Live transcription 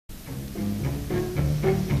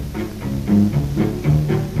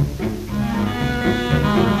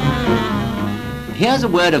Here's a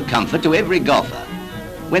word of comfort to every golfer.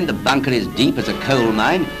 When the bunker is deep as a coal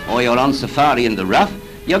mine or you're on safari in the rough,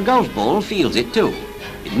 your golf ball feels it too.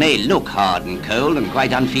 It may look hard and cold and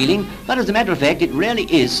quite unfeeling, but as a matter of fact, it really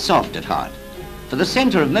is soft at heart. For the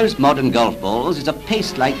center of most modern golf balls is a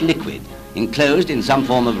paste-like liquid, enclosed in some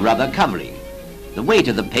form of rubber covering. The weight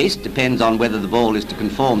of the paste depends on whether the ball is to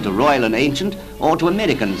conform to Royal and Ancient or to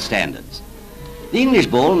American standards. The English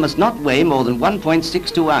ball must not weigh more than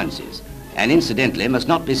 1.62 ounces, and incidentally must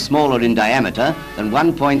not be smaller in diameter than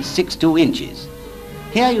 1.62 inches.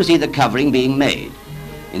 Here you see the covering being made,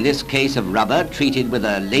 in this case of rubber treated with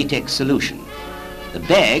a latex solution. The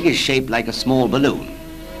bag is shaped like a small balloon.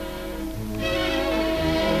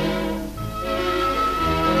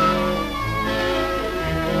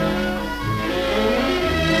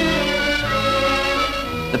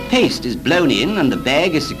 The paste is blown in and the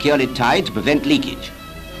bag is securely tied to prevent leakage.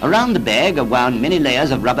 Around the bag are wound many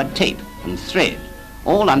layers of rubber tape and thread,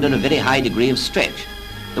 all under a very high degree of stretch.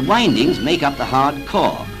 The windings make up the hard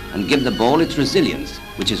core and give the ball its resilience,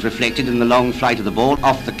 which is reflected in the long flight of the ball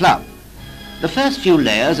off the club. The first few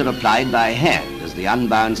layers are applied by hand, as the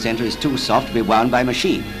unbound center is too soft to be wound by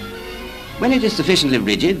machine. When it is sufficiently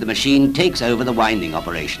rigid, the machine takes over the winding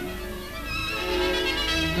operation.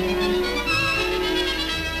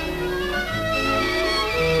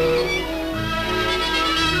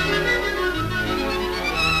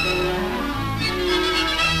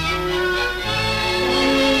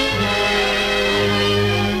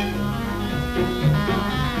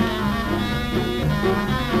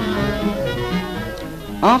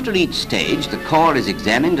 After each stage, the core is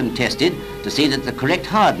examined and tested to see that the correct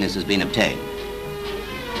hardness has been obtained.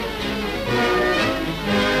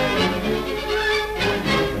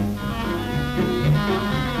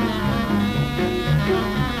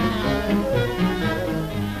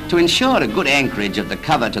 To ensure a good anchorage of the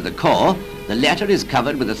cover to the core, the latter is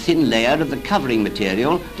covered with a thin layer of the covering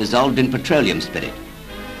material dissolved in petroleum spirit.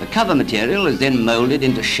 The cover material is then molded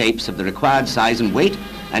into shapes of the required size and weight,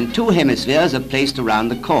 and two hemispheres are placed around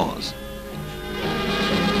the cores.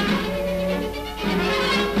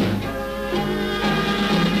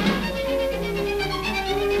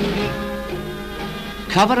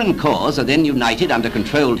 Cover and cores are then united under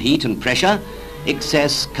controlled heat and pressure.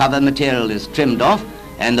 Excess cover material is trimmed off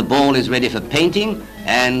and the ball is ready for painting,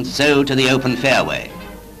 and so to the open fairway.